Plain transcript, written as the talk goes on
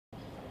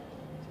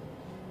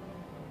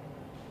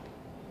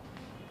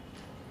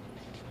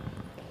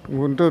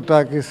Guntur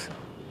talkies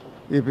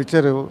ఈ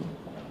picture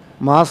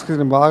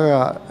మాస్క్ని బాగా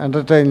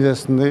entertain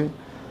చేస్తుంది.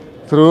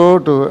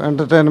 త్రూఅవుట్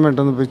ఎంటర్టైన్మెంట్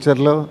ఉంది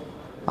పిక్చర్లో.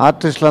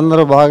 ఆర్టిస్టులు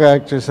అందరూ బాగా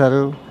యాక్ట్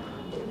చేశారు.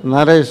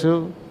 నరేష్,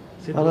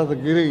 తర్వాత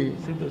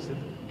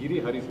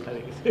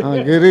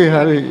గిరి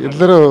హరి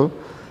ఇద్దరు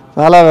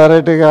చాలా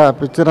వెరైటీగా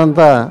పిక్చర్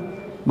అంతా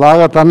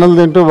బాగా తన్నులు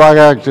తింటూ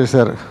బాగా యాక్ట్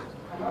చేశారు.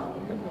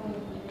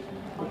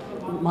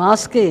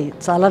 మాస్కి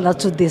చాలా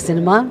నచ్చుద్ది ఈ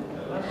సినిమా.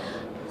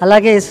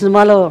 అలాగే ఈ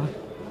సినిమాలో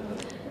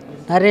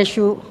నరేష్,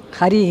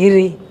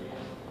 గిరి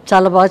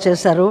చాలా బాగా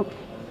చేశారు.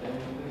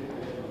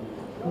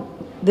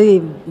 ఇది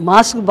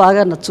మాస్క్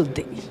బాగా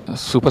నచ్చుద్ది.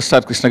 సూపర్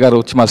స్టార్ కృష్ణ గారు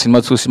వచ్చి మా సినిమా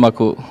చూసి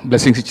మాకు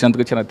బ్లెస్సింగ్స్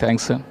ఇచ్చినందుకు చాలా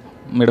థ్యాంక్స్.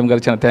 మేడం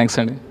గారు చాలా థ్యాంక్స్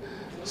అండి.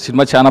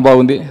 సినిమా చాలా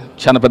బాగుంది,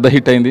 చాలా పెద్ద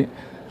హిట్ అయింది.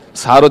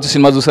 సార్ వచ్చి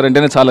సినిమా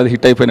చూసారంటేనే చాలా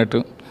హిట్ అయిపోయినట్టు.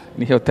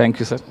 Thank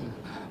you sir,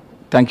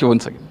 thank you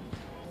once again.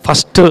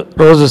 First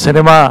రోజు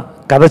సినిమా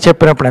కథ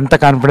చెప్పినప్పుడు ఎంత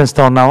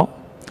కాన్ఫిడెన్స్తో ఉన్నామో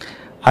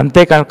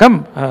అంతే come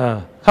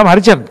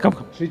Haricharan come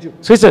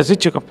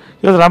switch come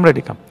ఈరోజు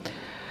రామరెడ్డి కమ్.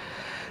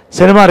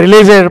 సినిమా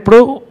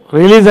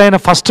రిలీజ్ అయిన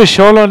ఫస్ట్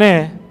షోలోనే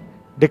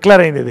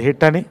డిక్లేర్ అయింది ఇది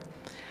హిట్ అని.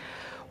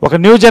 ఒక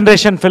new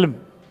generation film,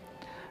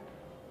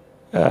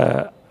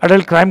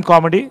 adult crime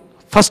comedy,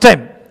 first time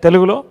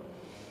తెలుగులో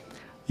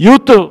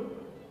యూత్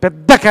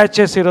పెద్ద క్యాచ్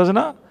చేసి ఈ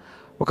రోజున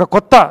ఒక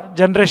కొత్త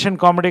జనరేషన్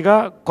కామెడీగా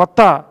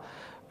కొత్త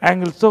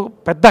యాంగిల్స్తో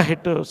పెద్ద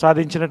హిట్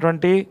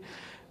సాధించినటువంటి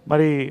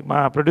మరి మా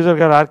ప్రొడ్యూసర్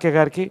గారు ఆర్కే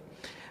గారికి,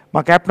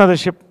 మా captain of the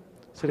ship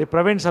Shri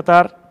Praveen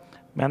Sattar,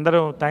 మీ అందరూ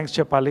థ్యాంక్స్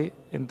చెప్పాలి.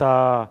 ఇంత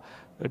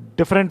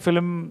డిఫరెంట్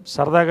ఫిలిం,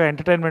 సరదాగా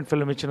ఎంటర్టైన్మెంట్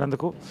ఫిలిం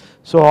ఇచ్చినందుకు.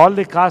 So all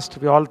the cost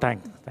we all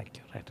thank you.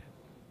 Right,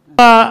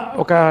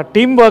 ఒక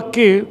టీమ్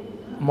వర్క్కి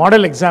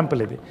మోడల్ ఎగ్జాంపుల్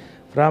ఇది.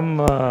 From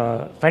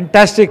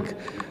fantastic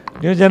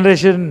new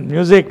generation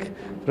music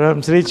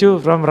from Srichu,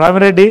 from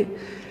Ramireddy,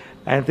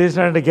 ఆయన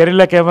తీసినటువంటి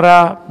గెరిల్లా కెమెరా,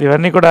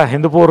 ఇవన్నీ కూడా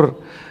హిందూపూర్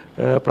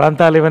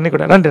ప్రాంతాలు, ఇవన్నీ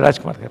కూడా రండి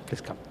రాజ్ కుమార్ గారు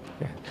ప్లీజ్ కమ్.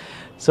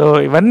 సో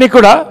ఇవన్నీ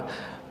కూడా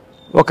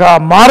ఒక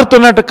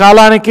మారుతున్నట్టు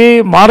కాలానికి,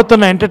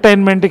 మారుతున్న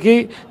ఎంటర్టైన్మెంట్కి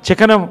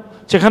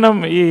చిహ్నం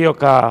ఈ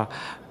యొక్క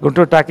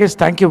Guntur talkies.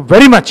 Thank you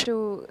very much.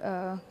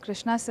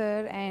 Krishna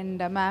sir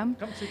and ma'am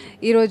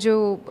ఈరోజు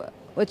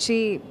వచ్చి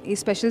ఈ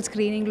స్పెషల్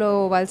స్క్రీనింగ్లో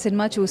వాళ్ళ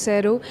సినిమా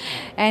చూశారు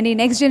అండ్ ఈ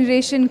నెక్స్ట్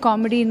జనరేషన్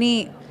కామెడీని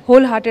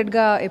హోల్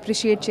హార్టెడ్గా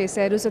అప్రిషియేట్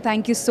చేశారు. So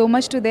thank you so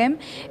much to them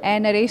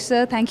and Naresh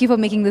sir, thank you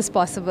for making this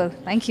possible.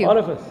 Thank you.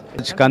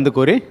 Raj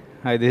Kandukuri,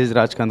 this is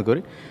Raj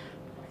Kandukuri.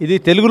 ఇది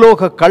తెలుగులో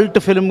ఒక కల్ట్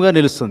ఫిల్మ్గా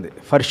నిలుస్తుంది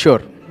for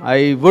sure. I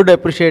would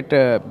appreciate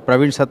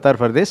Praveen Sattar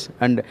for this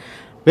and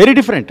very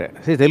different.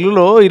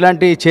 తెలుగులో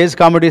ఇలాంటి chase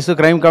comedies,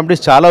 crime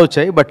comedies చాలా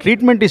వచ్చాయి, but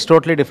treatment is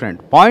totally different.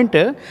 Point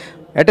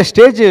at a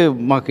stage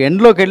మాకు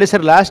ఎండ్లోకి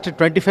వెళ్ళేసరికి లాస్ట్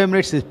 25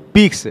 minutes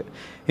పీక్స్.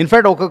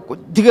 ఇన్ఫ్యాక్ట్ ఒక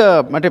కొద్దిగా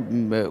అంటే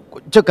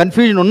కొంచెం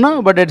కన్ఫ్యూజన్ ఉన్నా,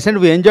 but at send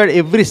we enjoyed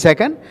every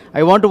second.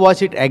 I want to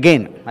watch it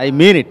again, I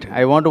mean it,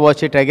 I want to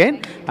watch it again.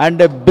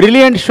 And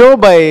brilliant show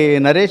by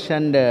Naresh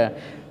and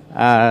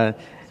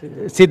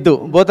Sidhu.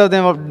 Both of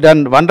them have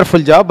done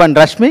wonderful job, and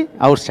Rashmi,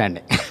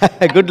 outstanding.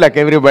 Good luck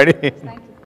everybody.